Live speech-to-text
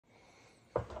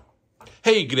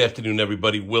Hey, good afternoon,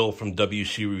 everybody. Will from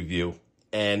WC Review.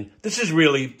 And this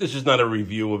is not a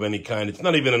review of any kind. It's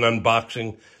not even an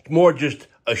unboxing. It's more just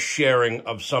a sharing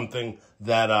of something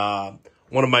that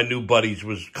one of my new buddies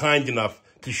was kind enough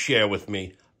to share with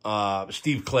me.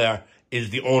 Steve Clare is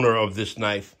the owner of this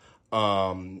knife.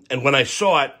 And when I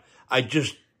saw it, I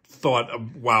just thought,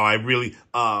 wow,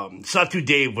 Satu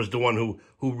Dave was the one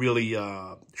who really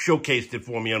showcased it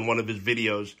for me on one of his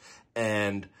videos.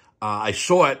 And I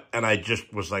saw it, and I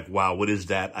just was like, wow, what is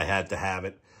that? I had to have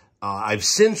it. I've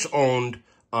since owned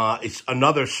it's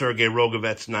another Sergey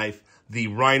Rogovets knife, the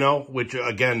Rhino, which,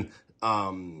 again,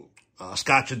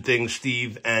 Scotch and Things,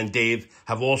 Steve and Dave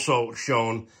have also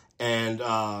shown. And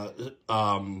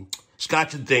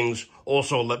Scotch and Things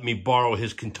also let me borrow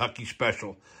his Kentucky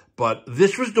Special. But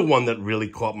this was the one that really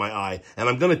caught my eye. And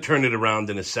I'm going to turn it around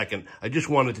in a second. I just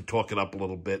wanted to talk it up a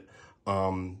little bit.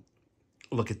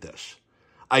 Look at this.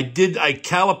 I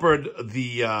calipered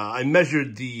I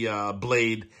measured the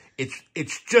blade.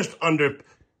 It's just under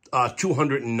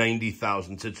 290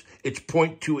 thousandths. It's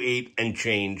 0.28 and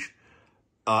change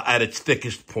at its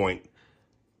thickest point.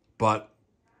 But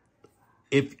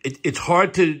it's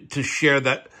hard to share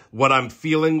what I'm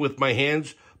feeling with my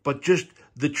hands, but just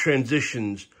the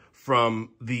transitions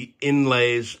from the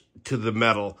inlays to the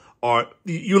metal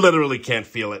you literally can't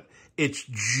feel it. It's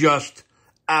just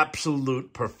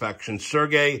absolute perfection.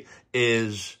 Sergey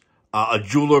is a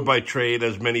jeweler by trade,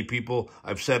 as many people.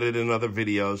 I've said it in other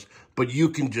videos, but you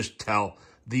can just tell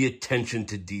the attention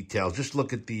to detail. Just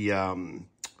look at the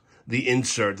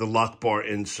insert, the lock bar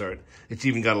insert. It's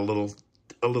even got a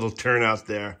little turnout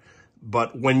there.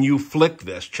 But when you flick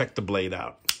this, check the blade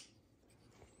out.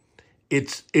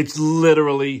 It's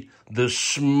literally the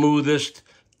smoothest,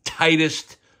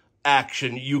 tightest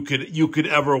action you could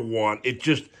ever want. It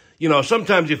just,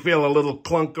 sometimes you feel a little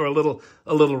clunk or a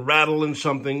little rattle in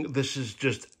something. This is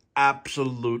just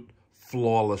absolute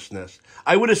flawlessness.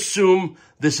 I would assume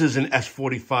this is an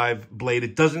S45 blade.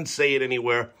 It doesn't say it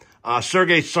anywhere.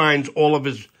 Sergey signs all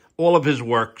of his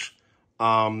works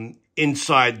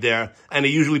inside there, and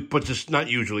he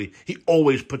usually he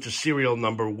always puts a serial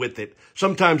number with it.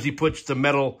 Sometimes he puts the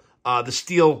metal,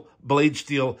 the blade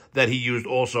steel that he used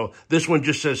also. This one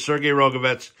just says Sergey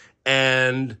Rogovets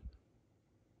and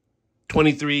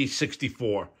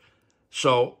 2364.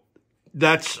 So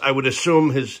that's, I would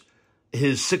assume, his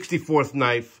 64th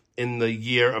knife in the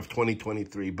year of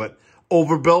 2023, but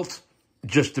overbuilt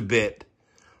just a bit.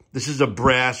 This is a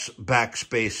brass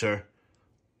backspacer.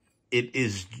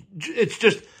 It's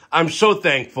just, I'm so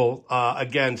thankful.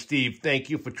 Again, Steve, thank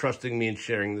you for trusting me and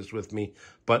sharing this with me.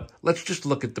 But let's just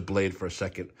look at the blade for a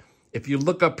second. If you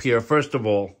look up here, first of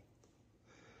all,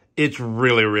 it's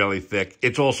really, really thick.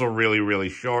 It's also really, really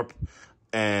sharp.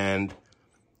 And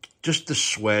just the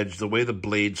swedge, the way the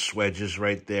blade swedges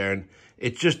right there. And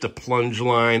it's just a plunge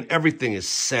line. Everything is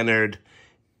centered.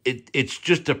 It's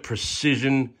just a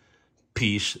precision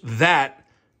piece that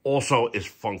also is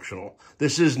functional.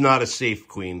 This is not a safe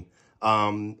queen.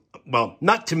 Well,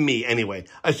 not to me anyway.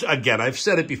 Again, I've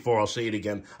said it before, I'll say it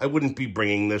again. I wouldn't be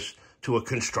bringing this to a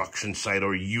construction site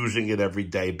or using it every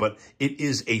day, but it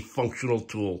is a functional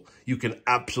tool. You can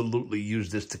absolutely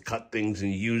use this to cut things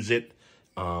and use it.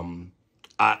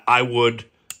 I would,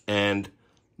 and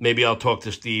maybe I'll talk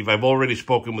to Steve. I've already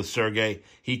spoken with Sergey.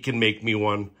 He can make me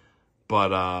one,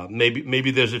 but maybe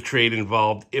there's a trade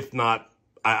involved. If not,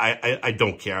 I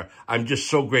don't care. I'm just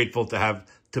so grateful to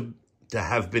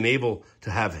have been able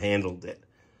to have handled it.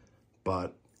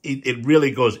 But it really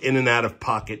goes in and out of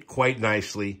pocket quite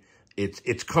nicely.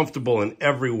 It's comfortable in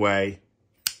every way.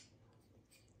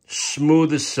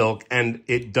 Smooth as silk, and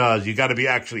it does. You got to be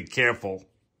actually careful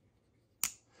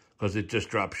because it just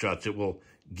drop shots. It will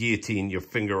guillotine your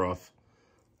finger off,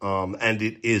 and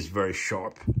it is very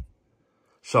sharp.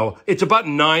 So it's about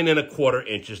 9 1/4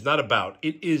 inches, not about.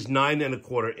 It is 9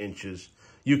 1/4 inches.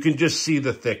 You can just see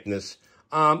the thickness.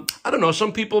 I don't know.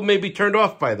 Some people may be turned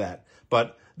off by that,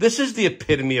 but this is the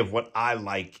epitome of what I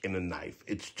like in a knife.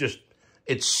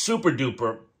 It's super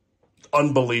duper,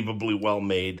 unbelievably well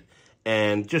made.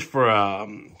 And just for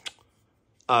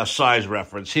a size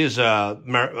reference, here's a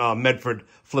Medford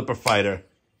Flipper Fighter.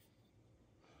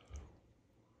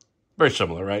 Very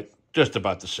similar, right? Just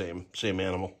about the same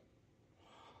animal.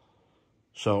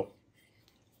 So,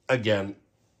 again,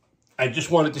 I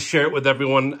just wanted to share it with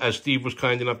everyone, as Steve was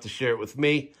kind enough to share it with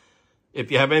me.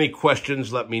 If you have any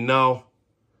questions, let me know.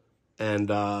 And,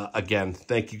 again,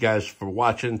 thank you guys for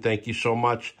watching. Thank you so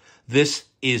much. This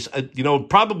is,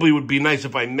 probably would be nice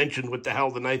if I mentioned what the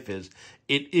hell the knife is.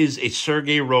 It is a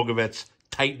Sergey Rogovets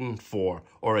Titan 4,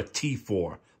 or a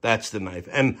T4. That's the knife.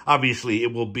 And obviously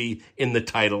it will be in the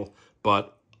title.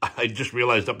 but I just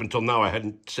realized up until now I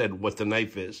hadn't said what the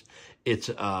knife is. It's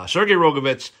Sergey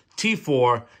Rogovets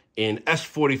T4 in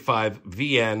S45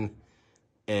 VN,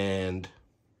 and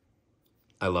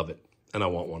I love it, and I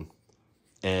want one.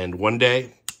 And one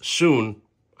day, soon,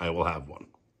 I will have one.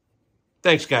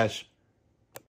 Thanks, guys.